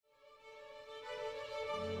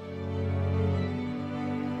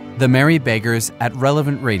The Merry Beggars at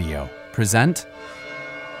Relevant Radio present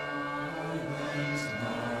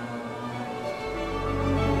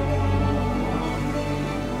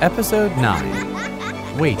Episode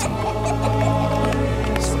 9, Waiting.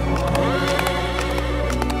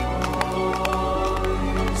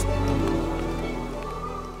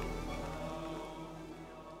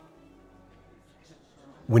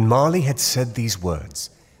 When Marley had said these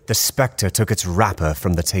words, the spectre took its wrapper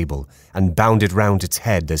from the table and bound it round its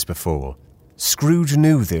head as before. Scrooge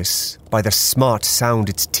knew this by the smart sound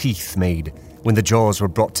its teeth made when the jaws were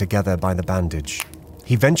brought together by the bandage.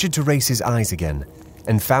 He ventured to raise his eyes again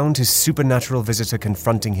and found his supernatural visitor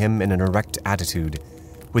confronting him in an erect attitude,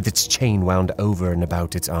 with its chain wound over and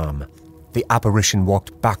about its arm. The apparition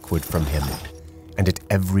walked backward from him, and at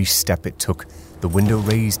every step it took, the window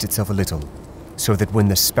raised itself a little, so that when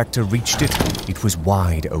the spectre reached it, it was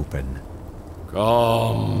wide open.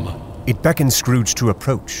 Come. It beckoned Scrooge to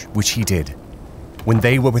approach, which he did. When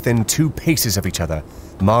they were within 2 paces of each other,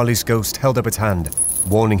 Marley's ghost held up its hand,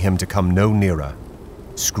 warning him to come no nearer.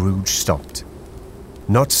 Scrooge stopped.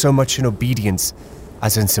 Not so much in obedience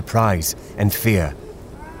as in surprise and fear.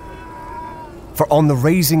 For on the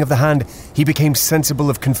raising of the hand, he became sensible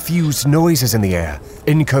of confused noises in the air,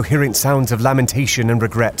 incoherent sounds of lamentation and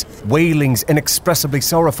regret, wailings inexpressibly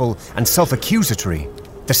sorrowful and self-accusatory.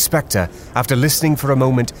 The spectre, after listening for a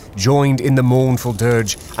moment, joined in the mournful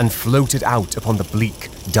dirge and floated out upon the bleak,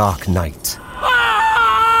 dark night.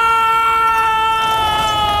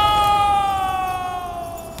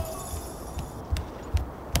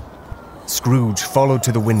 Scrooge followed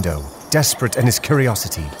to the window, desperate in his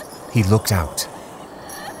curiosity. He looked out.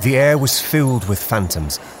 The air was filled with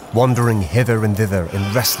phantoms, wandering hither and thither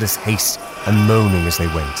in restless haste and moaning as they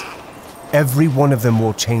went. Every one of them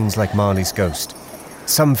wore chains like Marley's ghost.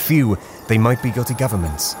 Some few, they might be guilty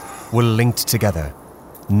governments, were linked together.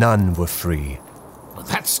 None were free. Well,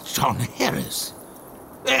 that's John Harris.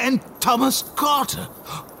 And Thomas Carter.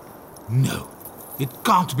 No, it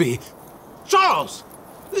can't be. Charles!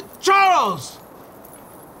 Charles!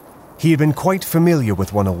 He had been quite familiar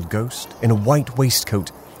with one old ghost, in a white waistcoat,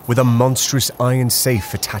 with a monstrous iron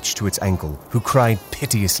safe attached to its ankle, who cried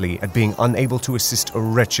piteously at being unable to assist a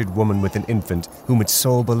wretched woman with an infant whom it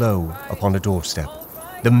saw below upon a doorstep.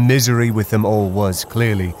 The misery with them all was,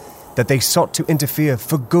 clearly, that they sought to interfere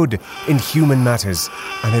for good in human matters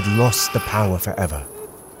and had lost the power forever.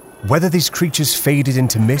 Whether these creatures faded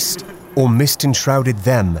into mist or mist enshrouded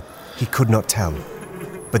them, he could not tell.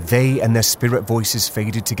 But they and their spirit voices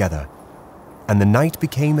faded together, and the night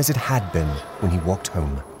became as it had been when he walked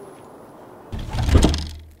home.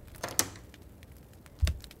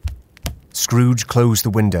 Scrooge closed the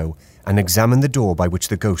window and examined the door by which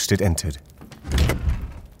the ghost had entered.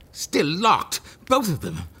 Still locked, both of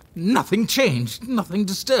them. Nothing changed, nothing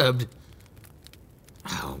disturbed.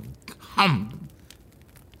 Oh, hum.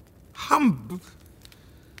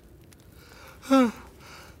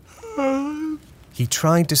 He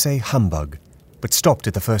tried to say humbug, but stopped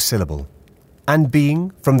at the first syllable. And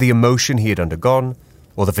being, from the emotion he had undergone,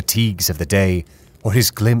 or the fatigues of the day, or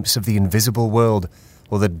his glimpse of the invisible world,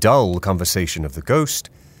 or the dull conversation of the ghost,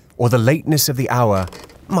 or the lateness of the hour,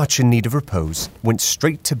 much in need of repose, went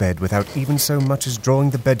straight to bed without even so much as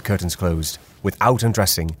drawing the bed curtains closed, without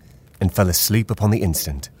undressing, and fell asleep upon the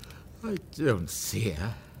instant. I don't see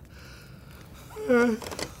her. I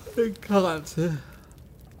can't.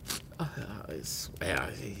 I swear,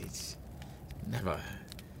 it's never...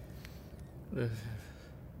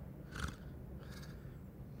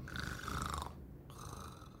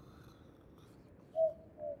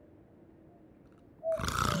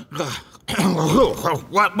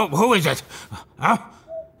 Who is it? Huh?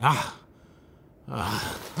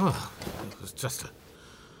 It was just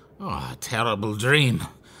a terrible dream.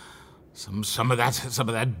 Some of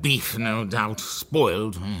that beef, no doubt,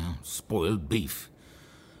 spoiled beef.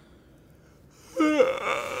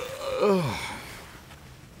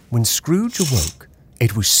 When Scrooge awoke,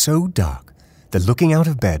 it was so dark that looking out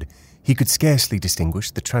of bed, he could scarcely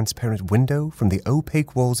distinguish the transparent window from the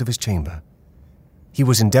opaque walls of his chamber. He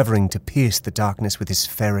was endeavouring to pierce the darkness with his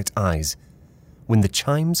ferret eyes when the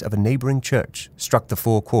chimes of a neighbouring church struck the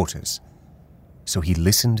 4 quarters. So he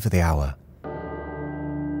listened for the hour.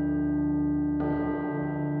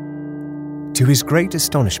 To his great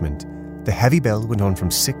astonishment, the heavy bell went on from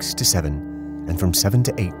 6 to 7, and from 7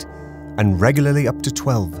 to 8, and regularly up to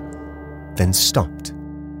 12, then stopped.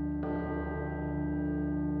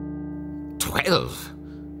 12?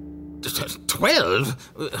 12?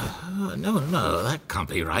 No, that can't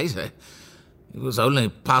be right. It was only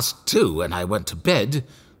past 2 when I went to bed.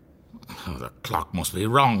 Oh, the clock must be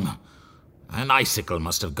wrong. An icicle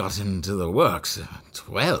must have got into the works.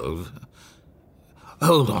 12?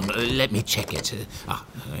 Hold on, let me check it.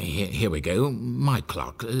 Here we go. My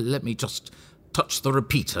clock. Let me just touch the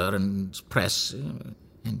repeater and press.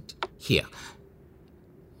 And here.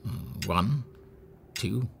 1,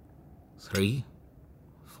 2, 3,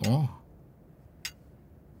 4.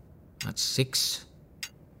 That's 6,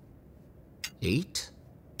 8,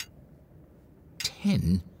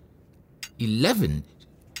 10, 11,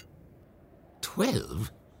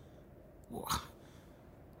 12.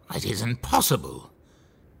 It isn't possible.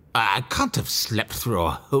 I can't have slept through a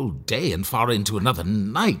whole day and far into another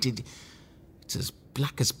night. It's as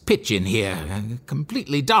black as pitch in here,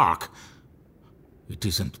 completely dark. It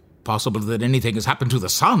isn't possible that anything has happened to the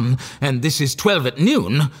sun, and this is 12 at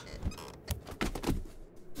noon.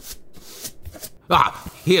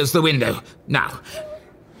 Here's the window. Now.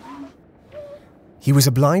 He was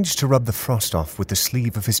obliged to rub the frost off with the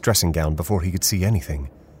sleeve of his dressing gown before he could see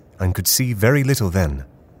anything, and could see very little then.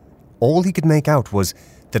 All he could make out was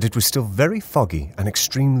that it was still very foggy and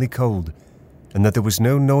extremely cold, and that there was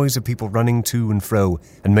no noise of people running to and fro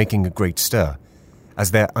and making a great stir,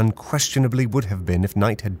 as there unquestionably would have been if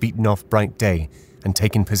night had beaten off bright day and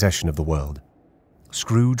taken possession of the world.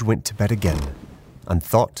 Scrooge went to bed again, and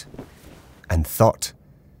thought, and thought,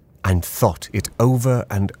 and thought it over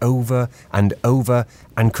and over and over,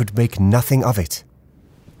 and could make nothing of it.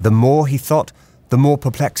 The more he thought, the more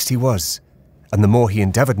perplexed he was, and the more he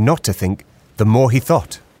endeavoured not to think, the more he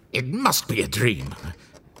thought. It must be a dream,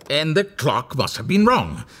 and the clock must have been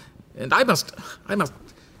wrong, and I must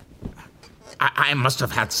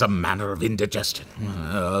have had some manner of indigestion,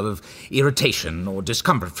 of irritation or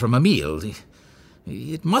discomfort from a meal.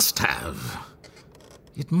 It must have.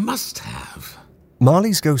 It must have.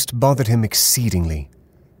 Marley's ghost bothered him exceedingly.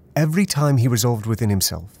 Every time he resolved within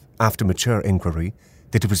himself, after mature inquiry,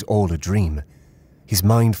 that it was all a dream, his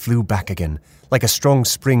mind flew back again, like a strong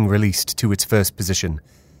spring released to its first position,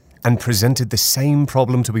 and presented the same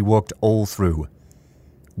problem to be worked all through.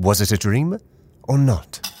 Was it a dream or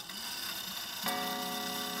not?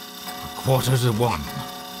 1:45.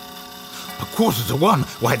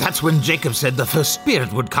 1:45? Why, that's when Jacob said the first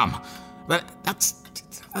spirit would come. But that's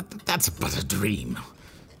but a dream.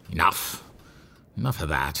 Enough of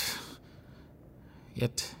that.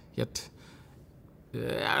 Yet,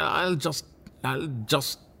 I'll just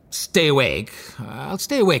stay awake. I'll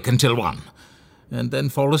stay awake until 1, and then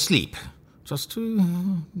fall asleep, just to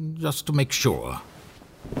make sure.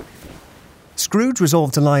 Scrooge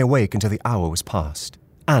resolved to lie awake until the hour was past,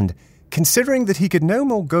 and, considering that he could no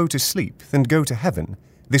more go to sleep than go to heaven,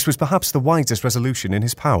 this was perhaps the wisest resolution in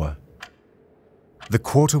his power. The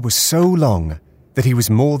quarter was so long that he was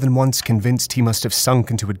more than once convinced he must have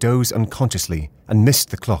sunk into a doze unconsciously and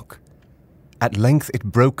missed the clock. At length it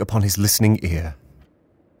broke upon his listening ear.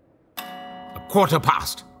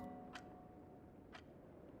 1:15.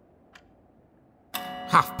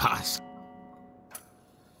 1:30.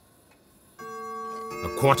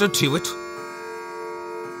 1/4 to it.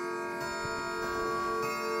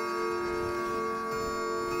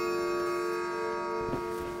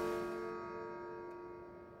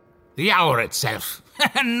 The hour itself,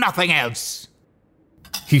 nothing else.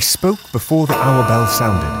 He spoke before the hour bell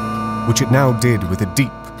sounded, which it now did with a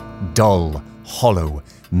deep, dull, hollow,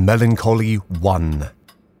 melancholy 1.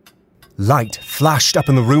 Light flashed up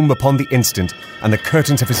in the room upon the instant, and the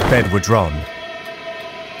curtains of his bed were drawn.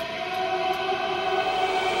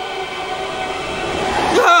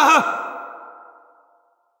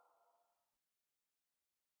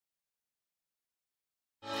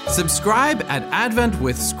 Subscribe at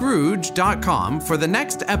adventwithscrooge.com for the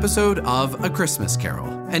next episode of A Christmas Carol,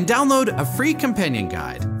 and download a free companion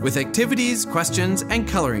guide with activities, questions, and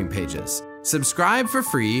coloring pages. Subscribe for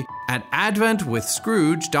free at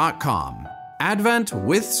adventwithscrooge.com.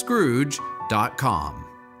 adventwithscrooge.com.